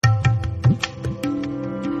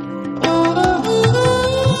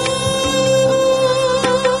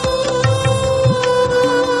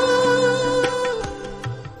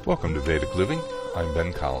Living. I'm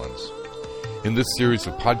Ben Collins. In this series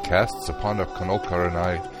of podcasts, Aparna Kanolkar and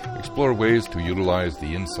I explore ways to utilize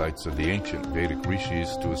the insights of the ancient Vedic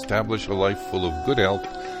rishis to establish a life full of good health,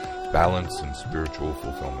 balance, and spiritual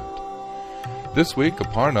fulfillment. This week,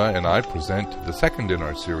 Aparna and I present the second in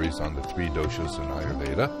our series on the three doshas in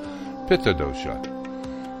Ayurveda, Pitta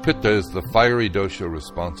Dosha. Pitta is the fiery dosha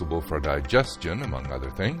responsible for digestion, among other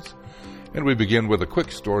things. And we begin with a quick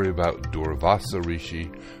story about Durvasa Rishi,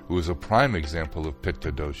 who is a prime example of Pitta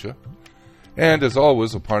Dosha. And as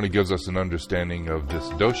always, Aparna gives us an understanding of this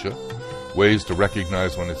dosha, ways to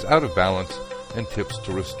recognize when it's out of balance, and tips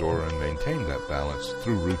to restore and maintain that balance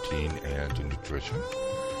through routine and nutrition.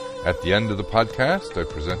 At the end of the podcast, I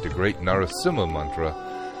present a great Narasimha mantra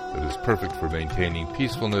that is perfect for maintaining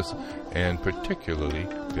peacefulness and particularly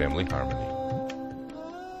family harmony.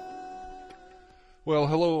 Well,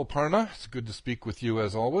 hello, Aparna. It's good to speak with you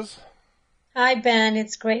as always. Hi, Ben.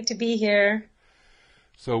 It's great to be here.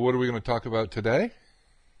 So what are we going to talk about today?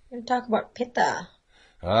 We're going to talk about Pitta.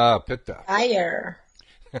 Ah, Pitta. Fire.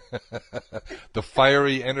 The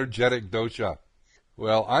fiery, energetic dosha.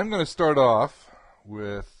 Well, I'm going to start off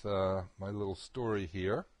with my little story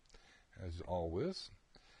here, as always.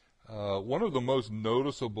 One of the most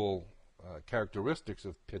noticeable characteristics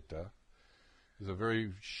of Pitta is a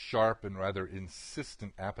very sharp and rather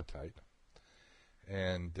insistent appetite.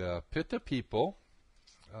 And Pitta people,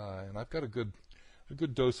 and I've got a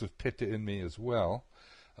good dose of Pitta in me as well,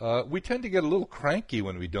 we tend to get a little cranky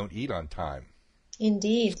when we don't eat on time.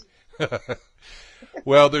 Indeed.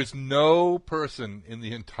 Well, there's no person in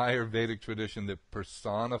the entire Vedic tradition that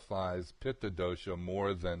personifies Pitta dosha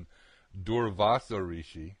more than Durvasa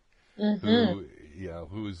Rishi,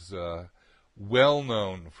 who's well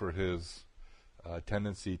known for his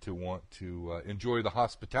tendency to want to enjoy the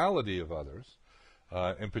hospitality of others,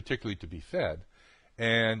 and particularly to be fed.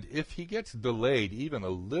 And if he gets delayed even a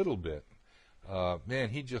little bit,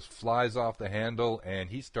 he just flies off the handle and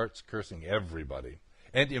he starts cursing everybody,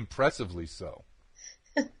 and impressively so.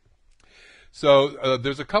 So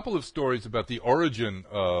there's a couple of stories about the origin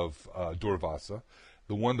of Durvasa.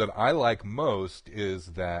 The one that I like most is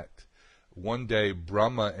that one day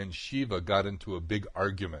Brahma and Shiva got into a big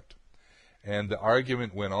argument. And the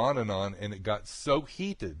argument went on, and it got so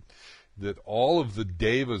heated that all of the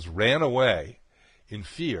devas ran away in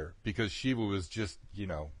fear because Shiva was just,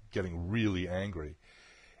 getting really angry.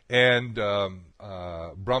 And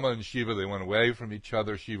Brahma and Shiva, they went away from each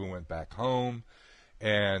other. Shiva went back home.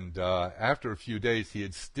 And after a few days, he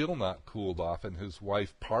had still not cooled off, and his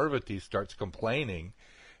wife Parvati starts complaining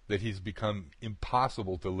that he's become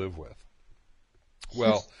impossible to live with.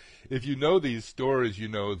 Well, if you know these stories, you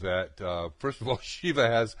know that, first of all, Shiva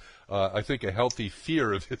has, I think, a healthy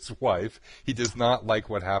fear of his wife. He does not like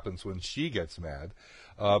what happens when she gets mad.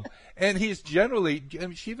 And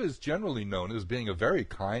Shiva is generally known as being a very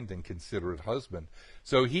kind and considerate husband.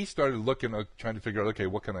 So he started trying to figure out, okay,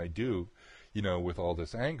 what can I do, with all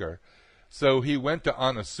this anger? So he went to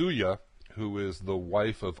Anasuya, who is the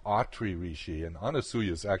wife of Atri Rishi. And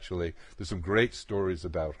Anasuya is actually, there's some great stories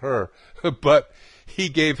about her, but he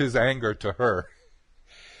gave his anger to her.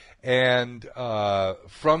 And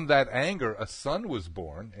from that anger, a son was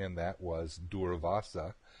born, and that was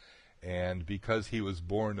Durvasa. And because he was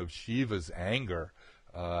born of Shiva's anger,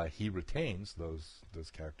 he retains those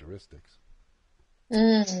characteristics.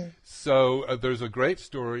 So there's a great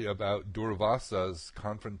story about Durvasa's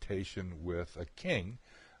confrontation with a king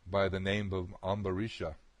by the name of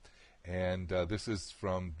Ambarisha. And this is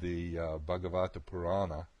from the Bhagavata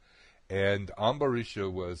Purana. And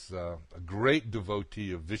Ambarisha was a great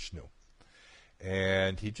devotee of Vishnu.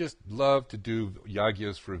 And he just loved to do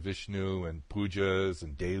yagyas for Vishnu and pujas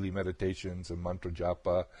and daily meditations and mantra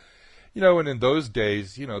japa. And in those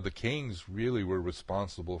days, the kings really were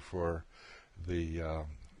responsible for the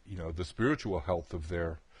spiritual health of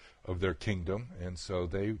their kingdom. And so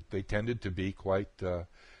they tended to be quite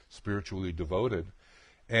spiritually devoted.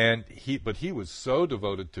 And he was so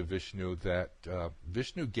devoted to Vishnu that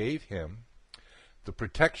Vishnu gave him the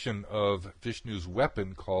protection of Vishnu's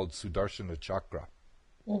weapon called Sudarshana Chakra.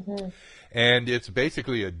 Mm-hmm. And it's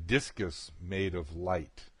basically a discus made of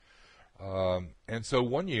light. And so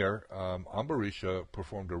one year, Ambarisha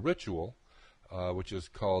performed a ritual, which is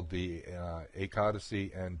called the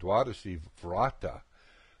Ekadasi and Dwadashi Vrata,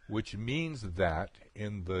 which means that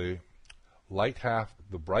in the bright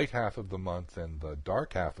half of the month and the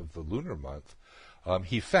dark half of the lunar month,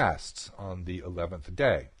 he fasts on the 11th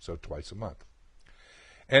day, so twice a month.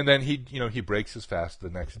 And then he breaks his fast the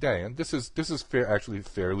next day. And this is actually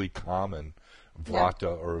fairly common vrata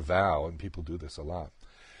or vow, and people do this a lot.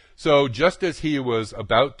 So just as he was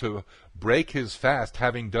about to break his fast,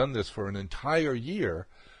 having done this for an entire year,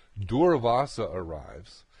 Durvasa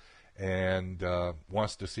arrives and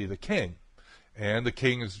wants to see the king. And the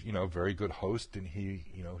king is, very good host, and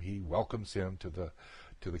he welcomes him to the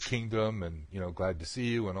kingdom, and glad to see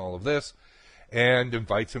you, and all of this, and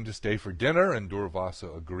invites him to stay for dinner. And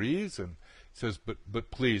Durvasa agrees and says,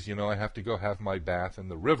 but please, I have to go have my bath in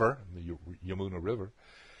the river, in the Yamuna River.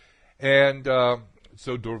 And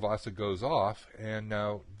so Durvasa goes off, and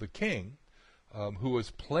now the king, who has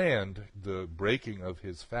planned the breaking of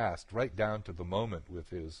his fast right down to the moment with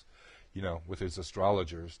his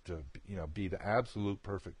astrologers to, be the absolute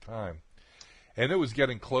perfect time. And it was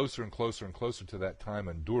getting closer and closer and closer to that time,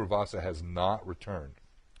 and Durvasa has not returned.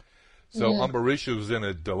 So Ambarisha was in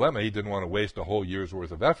a dilemma. He didn't want to waste a whole year's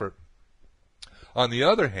worth of effort. On the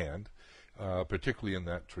other hand, particularly in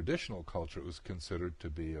that traditional culture, it was considered to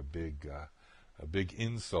be a big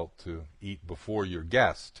insult to eat before your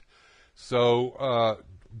guest. So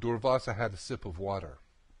Durvasa had a sip of water.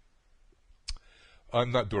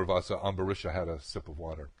 Not Durvasa, Ambarisha had a sip of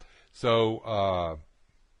water. So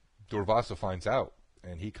Durvasa finds out,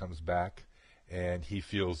 and he comes back, and he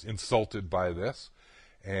feels insulted by this.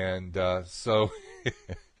 And so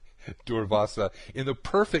Durvasa, in the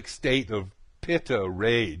perfect state of Pitta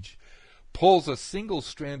rage, pulls a single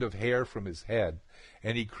strand of hair from his head,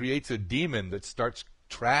 and he creates a demon that starts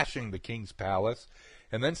trashing the king's palace,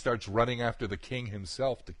 and then starts running after the king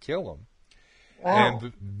himself to kill him. Wow.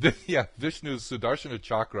 And Vishnu's Sudarshana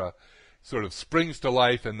chakra sort of springs to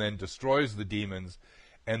life and then destroys the demons,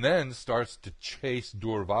 and then starts to chase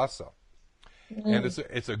Durvasa. And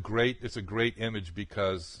it's a great image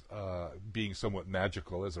because being somewhat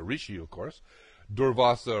magical as a rishi, of course,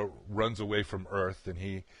 Durvasa runs away from Earth, and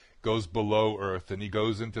he goes below Earth, and he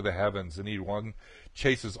goes into the heavens, and he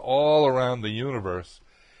chases all around the universe,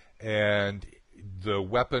 and the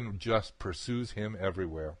weapon just pursues him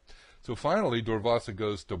everywhere. So finally, Durvasa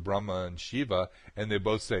goes to Brahma and Shiva, and they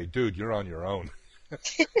both say, "Dude, you're on your own."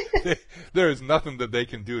 There is nothing that they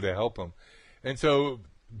can do to help him. And so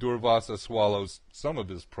Durvasa swallows some of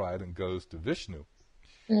his pride and goes to Vishnu,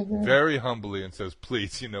 very humbly, and says,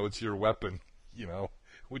 "Please, it's your weapon.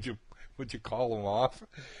 Would you call him off?"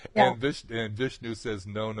 Yeah. And Vishnu says,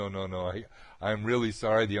 "No. I'm really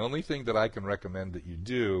sorry. The only thing that I can recommend that you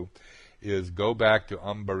do is go back to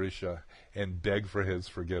Ambarisha and beg for his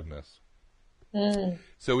forgiveness."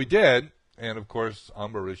 So he did, and of course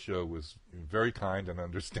Ambarisha was very kind and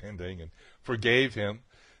understanding and forgave him.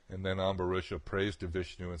 And then Ambarisha prays to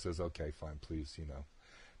Vishnu and says, "Okay, fine, please,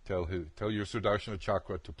 tell your Sudarshana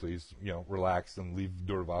chakra to please, relax and leave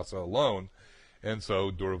Durvasa alone." And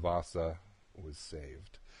so Durvasa was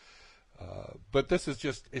saved. But this is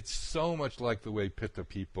it's so much like the way Pitta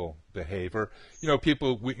people behave. Or,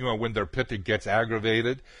 people, when their Pitta gets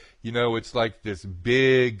aggravated, it's like this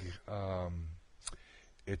big,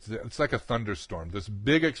 it's like a thunderstorm, this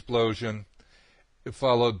big explosion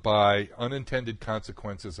followed by unintended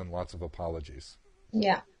consequences and lots of apologies.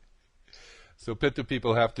 Yeah. So Pitta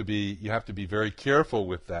people you have to be very careful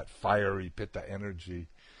with that fiery Pitta energy,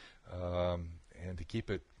 and to keep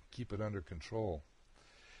it under control.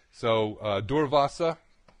 So Durvasa,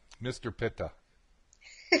 Mr. Pitta.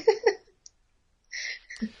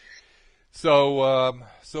 So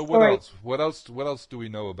what else? What else do we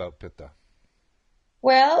know about Pitta?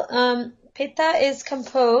 Well, Pitta is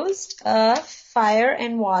composed of fire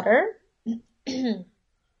and water.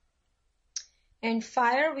 And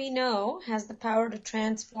fire, we know, has the power to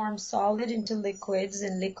transform solid into liquids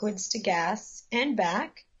and liquids to gas and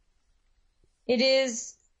back. It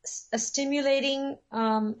is a stimulating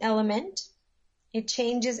element. It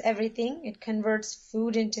changes everything. It converts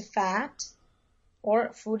food into fat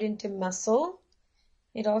or food into muscle.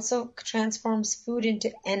 It also transforms food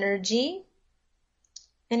into energy.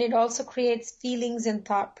 And it also creates feelings and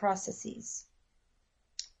thought processes.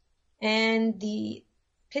 And the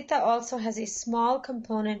Pitta also has a small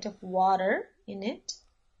component of water in it,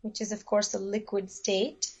 which is, of course, a liquid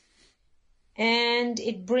state. And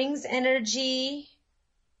it brings energy.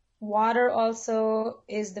 Water also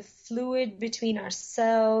is the fluid between our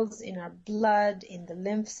cells, in our blood, in the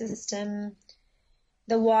lymph system.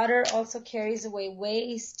 The water also carries away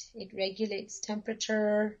waste. It regulates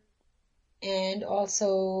temperature and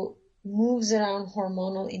also moves around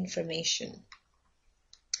hormonal information.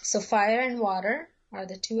 So fire and water are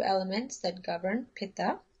the two elements that govern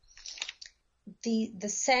Pitta. The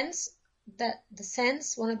sense,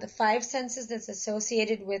 one of the five senses that's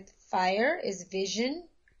associated with fire is vision.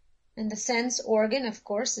 And the sense organ, of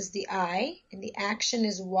course, is the eye. And the action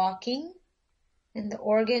is walking. And the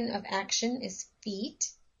organ of action is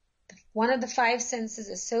feet. One of the five senses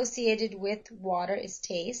associated with water is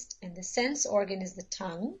taste, and the sense organ is the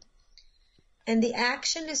tongue. And the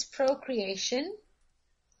action is procreation,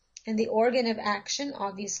 and the organ of action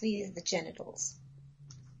obviously is the genitals.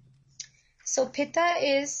 So Pitta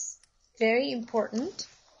is very important.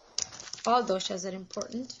 All doshas are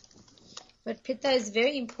important, but Pitta is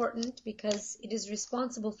very important because it is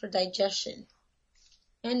responsible for digestion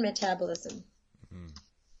and metabolism.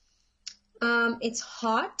 It's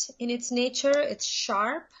hot in its nature. It's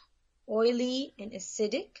sharp, oily, and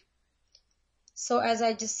acidic. So as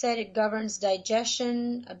I just said, it governs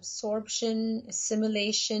digestion, absorption,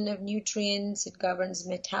 assimilation of nutrients. It governs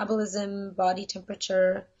metabolism, body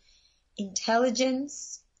temperature,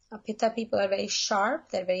 intelligence. Pitta people are very sharp.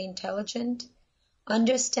 They're very intelligent.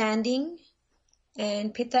 Understanding.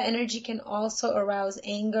 And Pitta energy can also arouse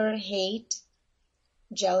anger, hate,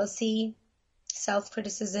 jealousy,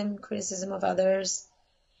 self-criticism, criticism of others.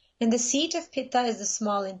 And the seat of Pitta is the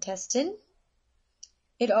small intestine.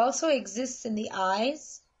 It also exists in the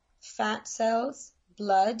eyes, fat cells,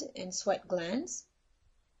 blood, and sweat glands.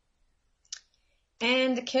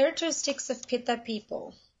 And the characteristics of Pitta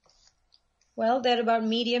people. Well, they're about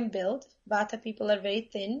medium build. Vata people are very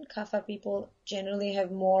thin. Kapha people generally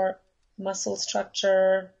have more muscle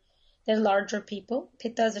structure. They're larger people.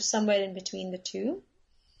 Pittas are somewhere in between the two.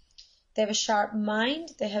 They have a sharp mind.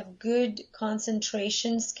 They have good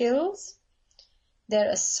concentration skills.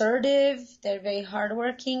 They're assertive. They're very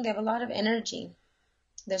hardworking. They have a lot of energy.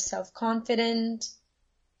 They're self-confident.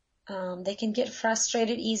 They can get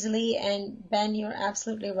frustrated easily. And Ben, you're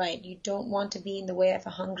absolutely right. You don't want to be in the way of a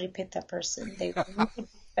hungry Pitta person. They need to be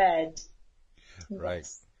fed. Right.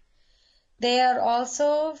 Yes. They are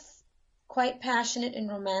also quite passionate and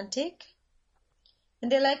romantic.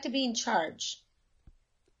 And they like to be in charge.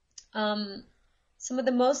 Some of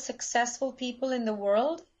the most successful people in the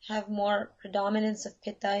world have more predominance of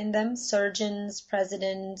Pitta in them. Surgeons,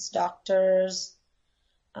 presidents, doctors,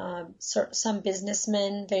 some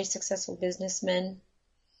businessmen, very successful businessmen.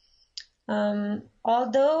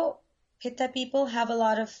 Although Pitta people have a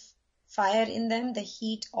lot of fire in them, the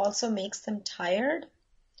heat also makes them tired.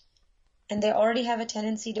 And they already have a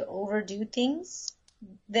tendency to overdo things.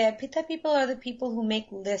 The Pitta people are the people who make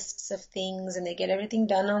lists of things and they get everything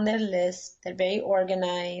done on their list. They're very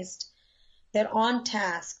organized. They're on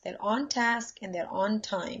task. They're on task and they're on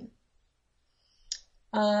time.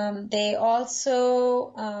 They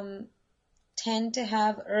also tend to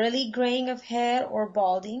have early graying of hair or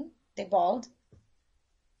balding. They bald.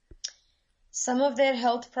 Some of their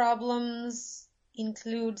health problems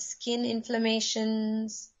include skin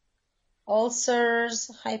inflammations,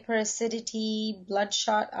 ulcers, hyperacidity,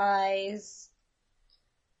 bloodshot eyes,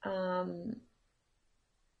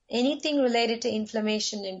 anything related to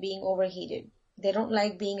inflammation and being overheated. They don't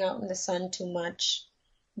like being out in the sun too much.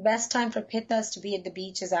 Best time for Pittas to be at the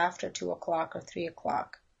beach is after 2 o'clock or 3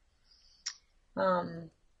 o'clock.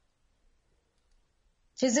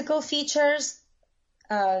 Physical features,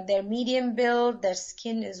 they're medium build, their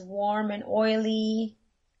skin is warm and oily.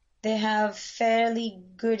 They have fairly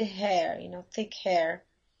good hair, thick hair.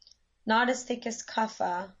 Not as thick as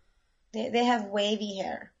Kapha. They have wavy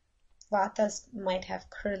hair. Vatas might have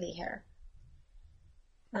curly hair.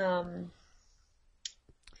 Well,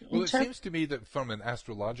 it seems to me that from an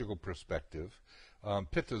astrological perspective,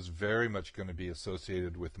 Pitta is very much going to be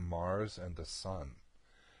associated with Mars and the Sun.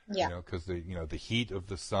 Yeah. Because the heat of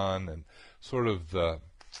the Sun and sort of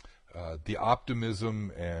the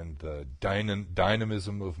optimism and the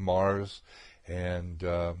dynamism of Mars, and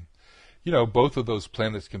both of those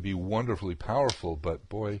planets can be wonderfully powerful. But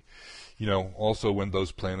boy, also when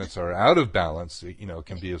those planets are out of balance, it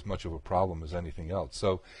can be as much of a problem as anything else.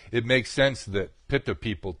 So it makes sense that Pitta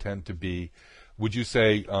people tend to be, would you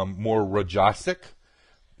say, more rajasic?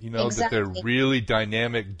 Exactly. That they're really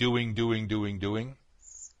dynamic, doing.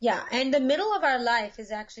 Yeah, and the middle of our life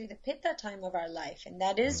is actually the Pitta time of our life, and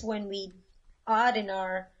that is when we are in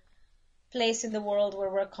our place in the world where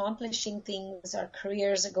we're accomplishing things, our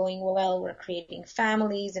careers are going well, we're creating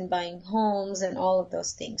families and buying homes and all of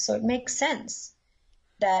those things. So it makes sense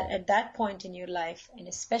that at that point in your life, and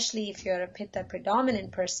especially if you're a Pitta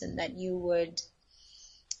predominant person, that you would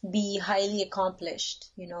be highly accomplished.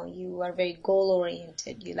 You are very goal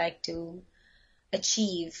oriented. You like to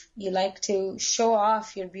achieve. You like to show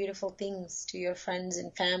off your beautiful things to your friends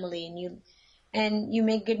and family, and you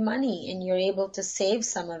make good money and you're able to save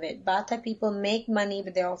some of it. Vata people make money,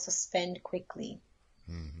 but they also spend quickly.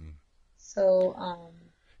 Mm-hmm. So,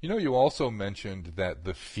 you also mentioned that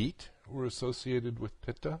the feet were associated with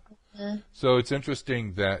Pitta. Mm-hmm. So it's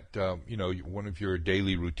interesting that one of your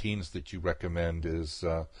daily routines that you recommend is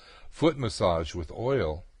foot massage with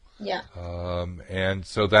oil. Yeah. And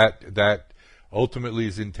so that ultimately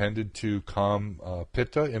is intended to calm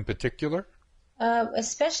Pitta in particular?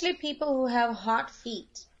 Especially people who have hot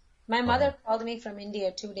feet. My Uh-huh. mother called me from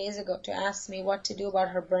India 2 days ago to ask me what to do about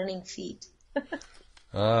her burning feet.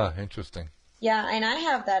 Ah, interesting. Yeah, and I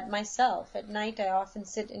have that myself. At night, I often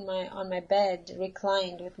sit on my bed,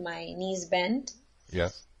 reclined with my knees bent,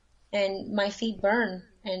 Yes. and my feet burn,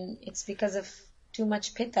 and it's because of too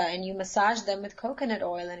much pitta. And you massage them with coconut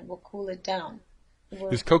oil, and it will cool it down. It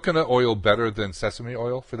will, Is coconut oil better than sesame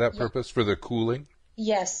oil for that yeah, purpose, for the cooling?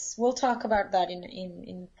 yes, we'll talk about that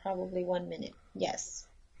in probably 1 minute. Yes,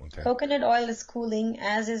 Okay. coconut oil is cooling,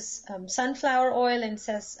 as is sunflower oil, and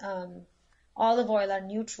olive oil are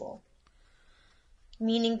neutral,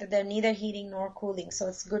 meaning that they're neither heating nor cooling. So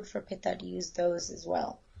it's good for pitta to use those as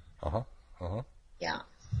well. Uh-huh. Uh-huh. Yeah.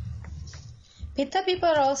 Pitta people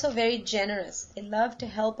are also very generous. They love to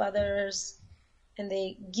help others and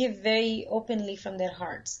they give very openly from their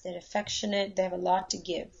hearts. They're affectionate. They have a lot to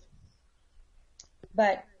give.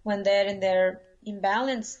 But when they're in their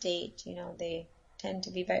imbalanced state, they tend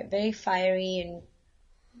to be very, very fiery and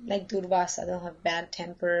like Durvasa, they'll have bad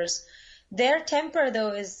tempers. Their temper,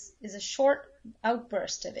 though, is a short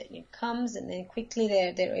outburst of it. It comes and then quickly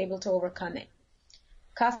they're able to overcome it.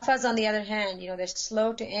 Kaphas, on the other hand, they're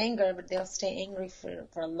slow to anger, but they'll stay angry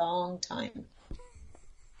for a long time.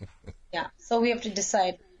 Yeah, so we have to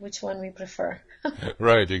decide which one we prefer.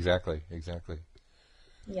 Right, exactly.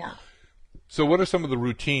 Yeah. So what are some of the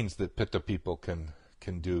routines that Pitta people can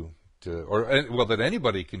do that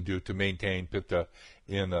anybody can do to maintain Pitta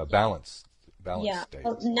in a balanced Yeah. state?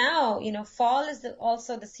 Well, now, fall is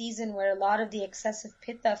also the season where a lot of the excessive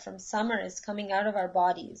pitta from summer is coming out of our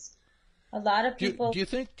bodies. A lot of people. Do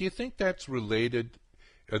you think that's related?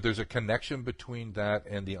 There's a connection between that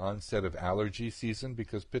and the onset of allergy season,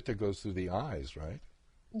 because Pitta goes through the eyes, right?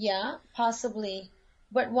 Yeah, possibly.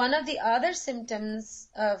 But one of the other symptoms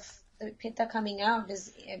of the pitta coming out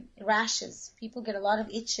is rashes. People get a lot of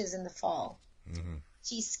itches in the fall,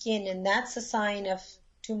 itchy skin, and that's a sign of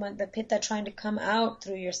too much the pitta trying to come out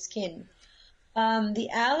through your skin. The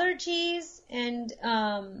allergies and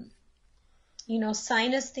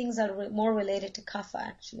sinus things are more related to kapha,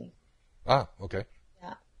 actually. Ah, okay.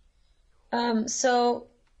 Yeah. So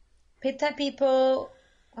pitta people,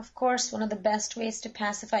 of course, one of the best ways to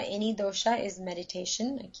pacify any dosha is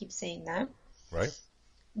meditation. I keep saying that. Right.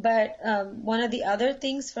 But one of the other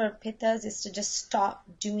things for pittas is to just stop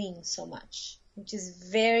doing so much, which is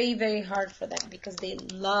very, very hard for them because they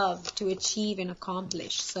love to achieve and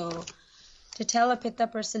accomplish. So to tell a pitta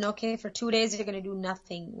person, okay, for 2 days you're going to do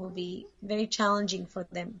nothing, will be very challenging for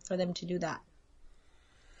them to do that.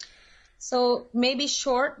 So maybe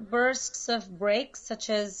short bursts of breaks, such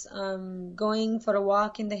as going for a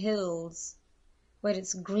walk in the hills where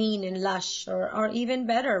it's green and lush, or even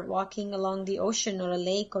better, walking along the ocean or a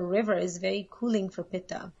lake or river is very cooling for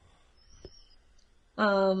pitta.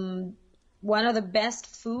 One of the best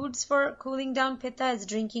foods for cooling down pitta is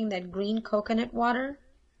drinking that green coconut water,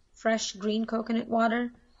 fresh green coconut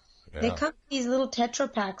water. Yeah. They come in these little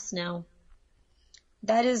Tetra packs now.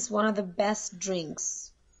 That is one of the best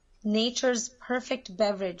drinks. Nature's perfect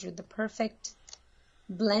beverage with the perfect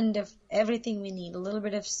blend of everything we need. A little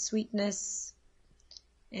bit of sweetness,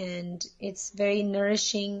 and it's very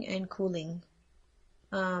nourishing and cooling.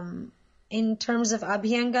 In terms of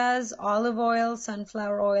abhyangas, olive oil,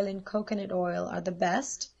 sunflower oil, and coconut oil are the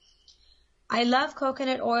best. I love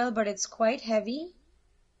coconut oil, but it's quite heavy,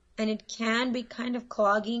 and it can be kind of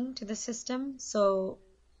clogging to the system. So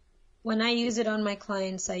when I use it on my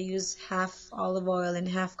clients, I use half olive oil and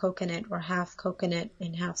half coconut, or half coconut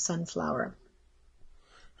and half sunflower.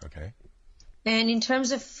 Okay. And in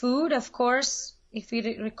terms of food, of course, if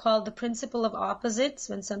we recall the principle of opposites,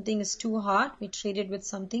 when something is too hot, we treat it with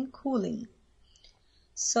something cooling.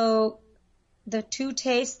 So the two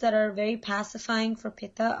tastes that are very pacifying for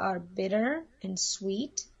pitta are bitter and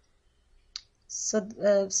sweet.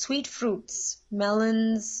 So sweet fruits,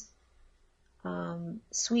 melons,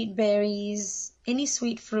 sweet berries, any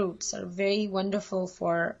sweet fruits are very wonderful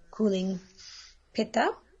for cooling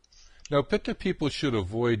pitta. Now, Pitta people should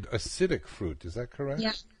avoid acidic fruit. Is that correct?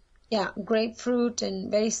 Yeah. Yeah, grapefruit and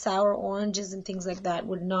very sour oranges and things like that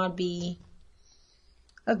would not be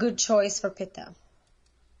a good choice for pitta.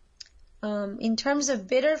 In terms of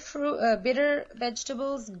bitter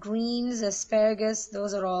vegetables, greens, asparagus,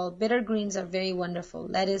 those are all, bitter greens are very wonderful.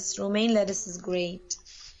 Lettuce, romaine lettuce is great.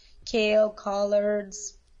 Kale,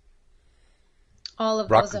 collards, All of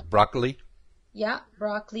those are, Broccoli? yeah,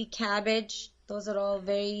 broccoli, cabbage, those are all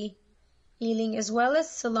very healing, as well as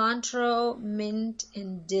cilantro, mint,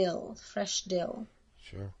 and dill, fresh dill.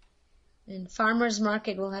 Sure. And farmers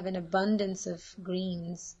market will have an abundance of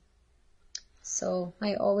greens. So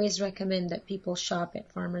I always recommend that people shop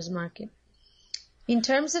at farmers market. In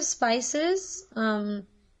terms of spices,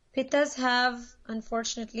 Pittas have,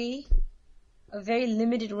 unfortunately, a very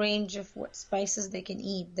limited range of what spices they can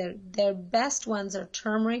eat. Their best ones are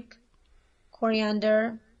turmeric,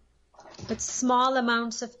 coriander, with small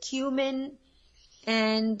amounts of cumin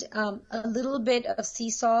and a little bit of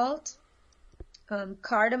sea salt.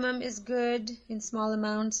 Cardamom is good in small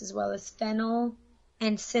amounts, as well as fennel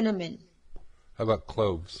and cinnamon. How about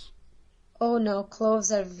cloves? Oh no,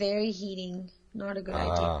 cloves are very heating. Not a good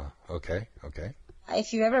idea. Ah, okay.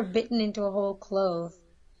 If you've ever bitten into a whole clove,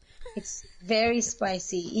 it's very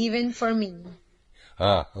spicy, even for me.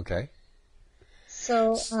 Ah, okay.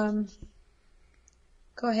 So,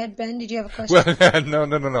 go ahead, Ben. Did you have a question? Well,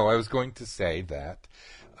 no. I was going to say that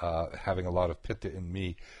having a lot of pitta in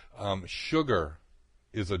me, sugar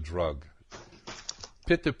is a drug.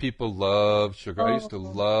 Pitta people love sugar. I used to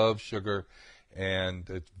love sugar, and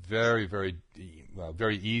it's very, very,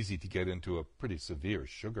 very easy to get into a pretty severe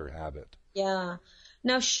sugar habit. Yeah.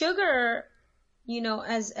 Now, sugar,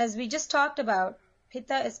 as we just talked about,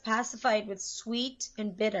 Pitta is pacified with sweet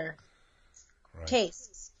and bitter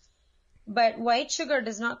tastes. But white sugar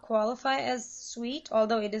does not qualify as sweet,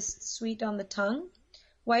 although it is sweet on the tongue.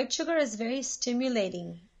 White sugar is very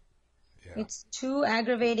stimulating. Yeah. It's too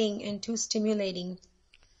aggravating and too stimulating.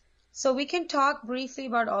 So we can talk briefly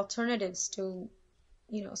about alternatives to,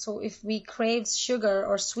 so if we crave sugar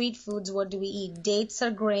or sweet foods, what do we eat? Dates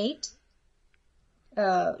are great.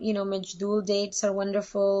 Majdool dates are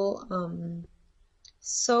wonderful.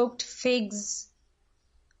 Soaked figs.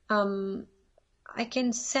 I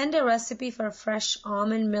can send a recipe for fresh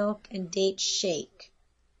almond milk and date shake.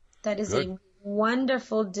 That is a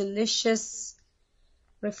wonderful, delicious,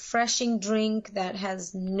 refreshing drink that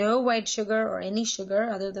has no white sugar or any sugar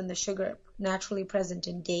other than the sugar naturally present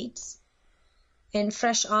in dates. And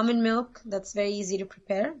fresh almond milk, that's very easy to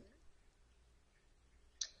prepare.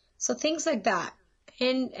 So things like that.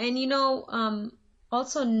 And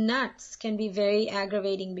also nuts can be very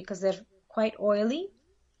aggravating because they're quite oily.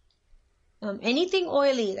 Anything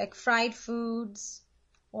oily, like fried foods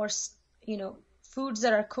or, foods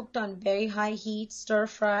that are cooked on very high heat, stir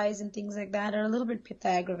fries and things like that are a little bit pitta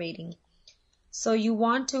aggravating. So you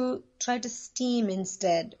want to try to steam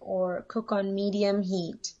instead or cook on medium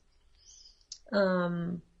heat.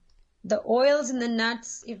 The oils in the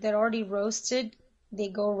nuts, if they're already roasted, they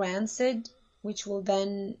go rancid, which will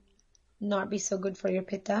then not be so good for your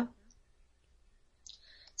pitta.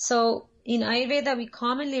 So in Ayurveda, we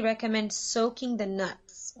commonly recommend soaking the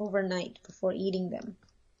nuts overnight before eating them.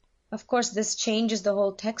 Of course, this changes the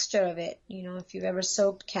whole texture of it. If you've ever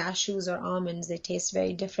soaked cashews or almonds, they taste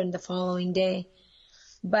very different the following day.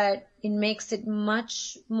 But it makes it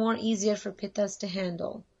much more easier for pittas to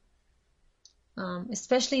handle.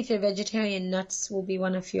 Especially if you're vegetarian, nuts will be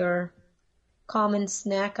one of your common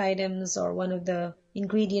snack items or one of the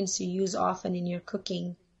ingredients you use often in your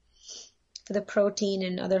cooking for the protein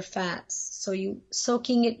and other fats. So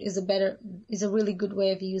soaking it is a really good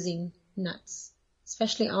way of using nuts,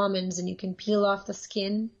 especially almonds, and you can peel off the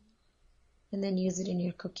skin and then use it in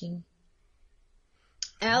your cooking.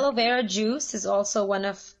 Aloe vera juice is also one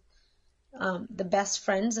of the best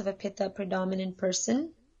friends of a pitta predominant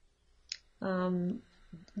person.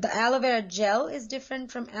 The aloe vera gel is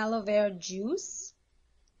different from aloe vera juice.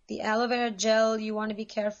 The aloe vera gel, you want to be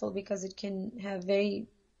careful because it can have very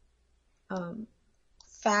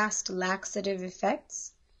fast laxative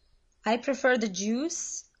effects. I prefer the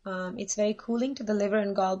juice. It's very cooling to the liver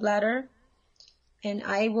and gallbladder. And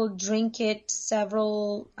I will drink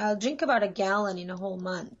I'll drink about a gallon in a whole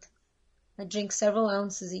month. I drink several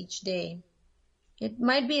ounces each day. It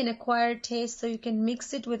might be an acquired taste, so you can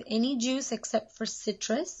mix it with any juice except for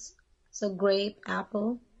citrus. So grape,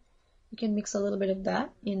 apple. You can mix a little bit of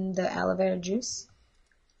that in the aloe vera juice.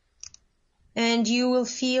 And you will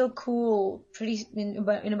feel cool in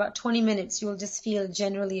about 20 minutes. You will just feel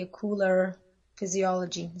generally a cooler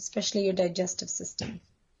physiology, especially your digestive system.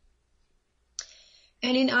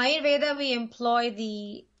 And in Ayurveda, we employ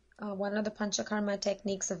one of the Panchakarma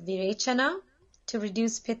techniques of Virechana to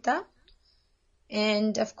reduce pitta.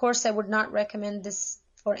 And of course, I would not recommend this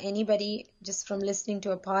for anybody just from listening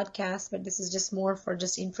to a podcast, but this is just more for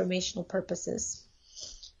just informational purposes.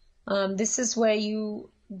 This is where you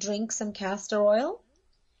drink some castor oil,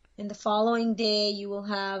 and the following day you will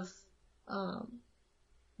have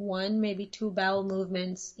one, maybe two bowel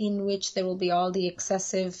movements in which there will be all the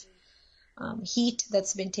excessive heat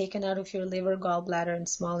that's been taken out of your liver, gallbladder, and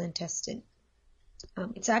small intestine.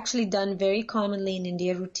 It's actually done very commonly in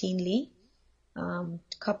India routinely, a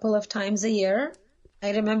couple of times a year.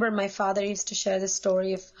 I remember my father used to share the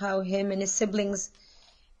story of how him and his siblings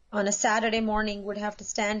on a Saturday morning would have to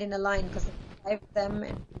stand in a line because there were five of them,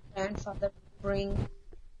 and my grandfather would bring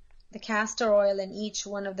the castor oil, and each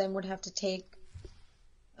one of them would have to take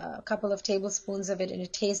a couple of tablespoons of it, and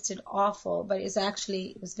it tasted awful, but it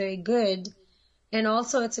was very good. And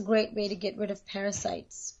also it's a great way to get rid of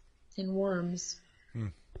parasites and worms.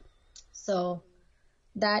 So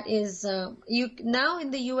that is, now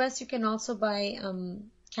in the US you can also buy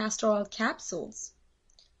castor oil capsules,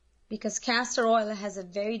 because castor oil has a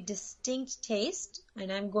very distinct taste,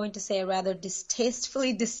 and I'm going to say a rather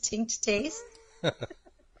distastefully distinct taste.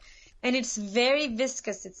 And it's very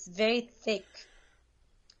viscous, it's very thick.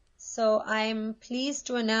 So I'm pleased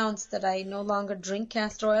to announce that I no longer drink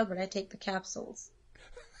castor oil, but I take the capsules.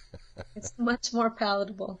 It's much more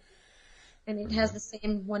palatable. And it has the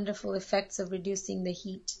same wonderful effects of reducing the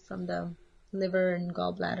heat from the liver and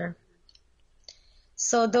gallbladder.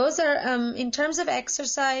 So those are, in terms of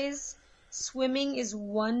exercise, swimming is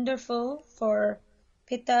wonderful for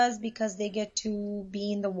pittas because they get to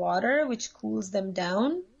be in the water, which cools them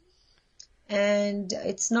down. And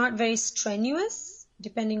it's not very strenuous,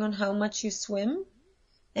 depending on how much you swim.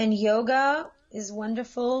 And yoga is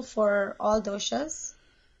wonderful for all doshas.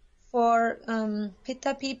 For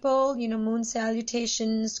Pitta people, moon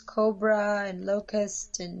salutations, cobra and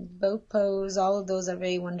locust and boat pose, all of those are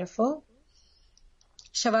very wonderful.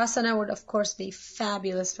 Shavasana would, of course, be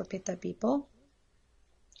fabulous for Pitta people.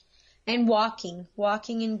 And walking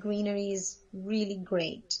in greenery is really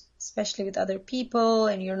great, especially with other people,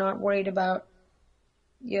 and you're not worried about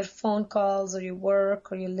your phone calls or your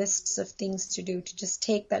work or your lists of things to do, to just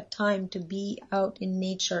take that time to be out in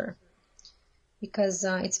nature, because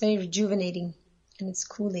it's very rejuvenating and it's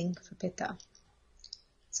cooling for Pitta.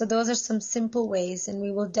 So those are some simple ways, and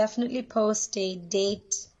we will definitely post a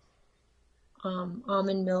date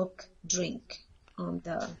almond milk drink on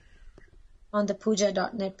the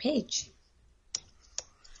puja.net page.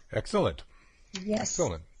 Excellent. Yes.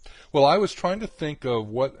 Excellent. Well, I was trying to think of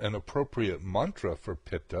what an appropriate mantra for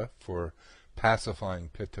Pitta, for pacifying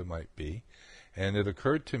Pitta might be. And it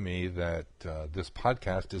occurred to me that this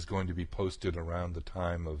podcast is going to be posted around the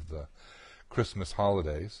time of the Christmas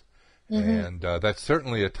holidays. And that's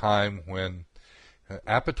certainly a time when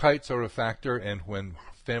appetites are a factor, and when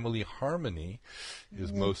family harmony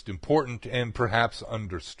is most important and perhaps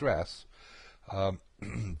under stress.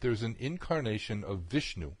 There's an incarnation of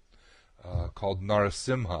Vishnu called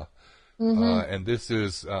Narasimha. And this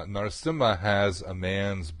is, Narasimha has a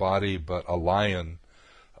man's body but a lion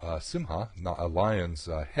simha, not a lion's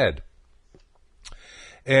head.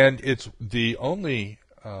 And it's the only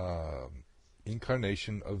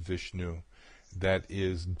incarnation of Vishnu that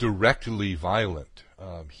is directly violent.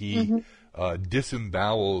 He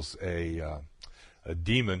disembowels a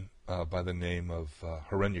demon by the name of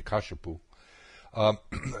Hiranyakashipu.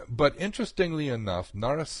 But interestingly enough,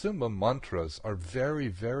 Narasimha mantras are very,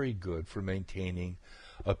 very good for maintaining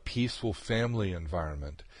a peaceful family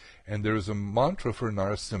environment. And there is a mantra for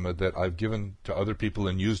Narasimha that I've given to other people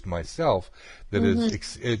and used myself that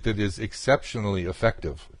is exceptionally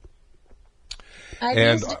effective. I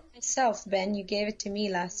used it myself, Ben. You gave it to me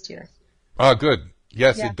last year. Ah, good.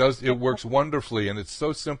 Yes, Yeah. it does. It works wonderfully, and it's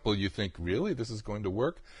so simple. You think, really, this is going to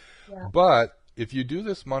work? Yeah. But if you do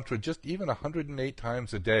this mantra just even 108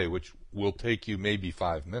 times a day, which will take you maybe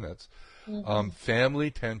 5 minutes,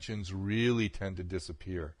 family tensions really tend to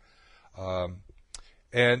disappear.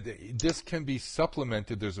 And this can be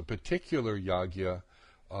supplemented. There's a particular yagya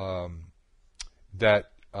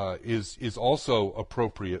that is also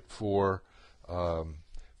appropriate for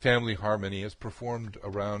family harmony. It's performed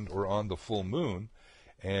around or on the full moon,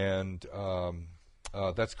 and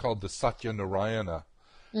that's called the Satya Narayana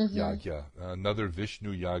yagya, another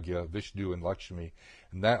Vishnu yagya, Vishnu and Lakshmi,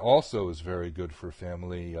 and that also is very good for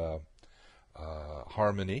family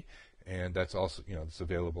harmony. And that's also, it's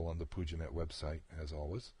available on the PujaNet website, as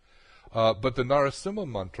always. But the Narasimha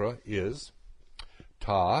mantra is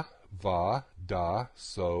Ta Va Da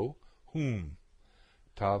So Hum.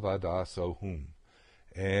 Ta Va Da So Hum.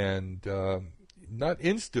 And not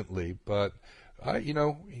instantly, but,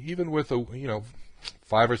 even with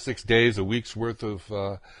 5 or 6 days, a week's worth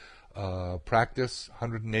of practice,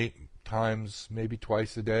 108 times, maybe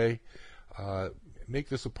twice a day, make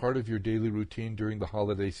this a part of your daily routine during the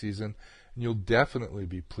holiday season, and you'll definitely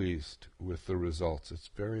be pleased with the results. It's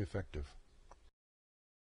very effective.